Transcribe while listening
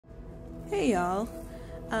Hey y'all,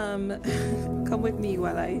 come with me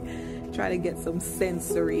while I try to get some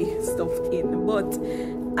sensory stuff in, but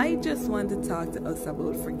I just want to talk to us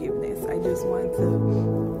about forgiveness. I just want to,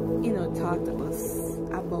 talk to us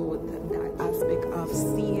about that aspect of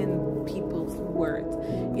seeing people's worth.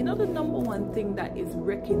 The number one thing that is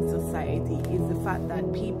wrecking society is the fact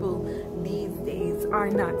that people these days are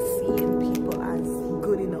not seeing people as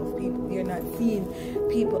good enough people. You're not seeing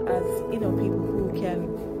people as, people who can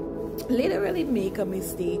literally make a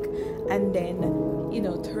mistake and then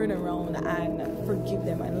turn around and forgive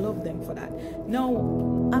them and love them for that.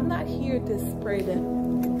 No, I'm not here to spread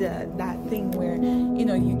that thing where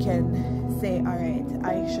you can say, all right,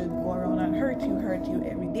 I should go around and hurt you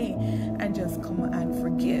every day and just come and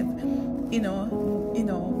forgive.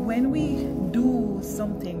 When we do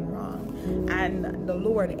something wrong and the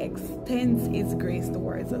Lord extends his grace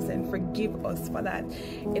towards us and forgive us for that,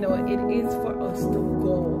 it is for us to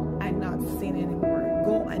go and not sin anymore,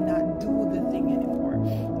 go and not do the thing anymore.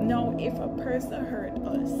 Now, if a person hurt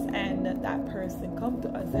us and that person come to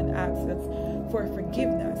us and asks us for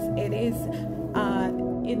forgiveness, it is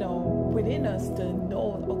within us to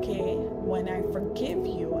know, okay, when I forgive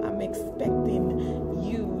you, I'm expecting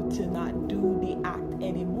you to not do the act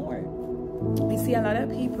anymore. We see a lot of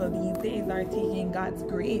people these days are taking God's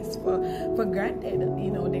grace for granted.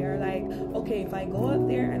 They're like, okay, if I go out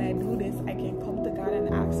there and I do this, I can come to God and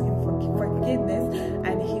ask him for forgiveness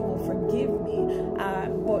and he will forgive me.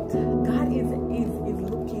 But God is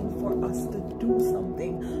looking for us to do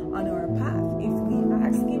something on our path. If we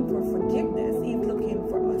ask him for forgiveness, he's looking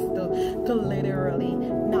for us to literally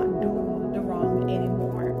not do the wrong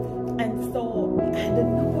anymore. And so the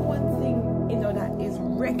number one thing that is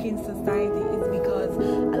wrecking society is because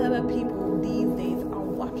a lot of people these days are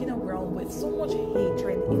walking around with so much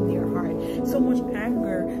hatred in their heart, so much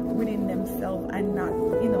anger within themselves, and not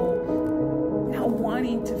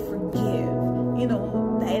wanting to forgive.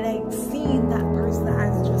 Like seeing that person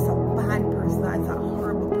as just a bad person, as a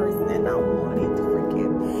horrible person, and not wanting to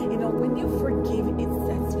forgive. When you forgive, it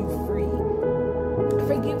sets you free.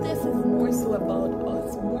 Forgiveness is more so about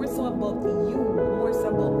us, more so about you, more so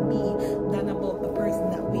about me than about the person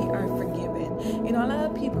that we are forgiven. A lot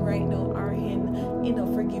of people right now are in,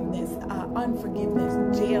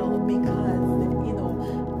 unforgiveness jail because,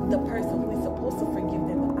 the person who is supposed to forgive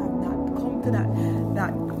them have not come to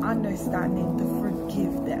that understanding to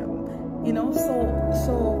forgive them.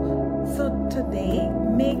 So today,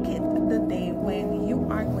 make it the day when you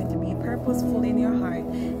are going to be purposeful in your heart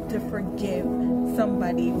to forgive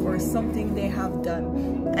somebody for something they have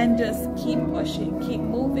done, and just keep pushing, keep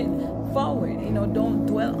moving forward. Don't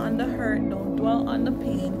dwell on the hurt, don't dwell on the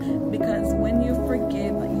pain, because when you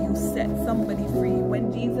forgive, you set somebody free.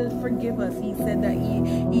 When Jesus forgive us, he said that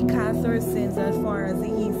he casts our sins as far as the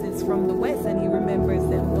east is from the west, and he remembers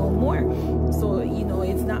them no more. So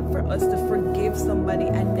it's not for us to forgive somebody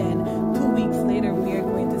and then 2 weeks later we are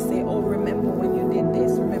going to say, oh, remember when you did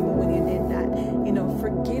this, remember when you did that.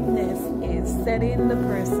 Forgiveness is setting the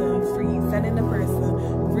person free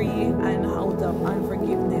and out of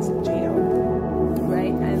unforgiveness jail,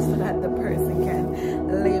 right? And so that the person can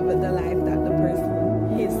live the life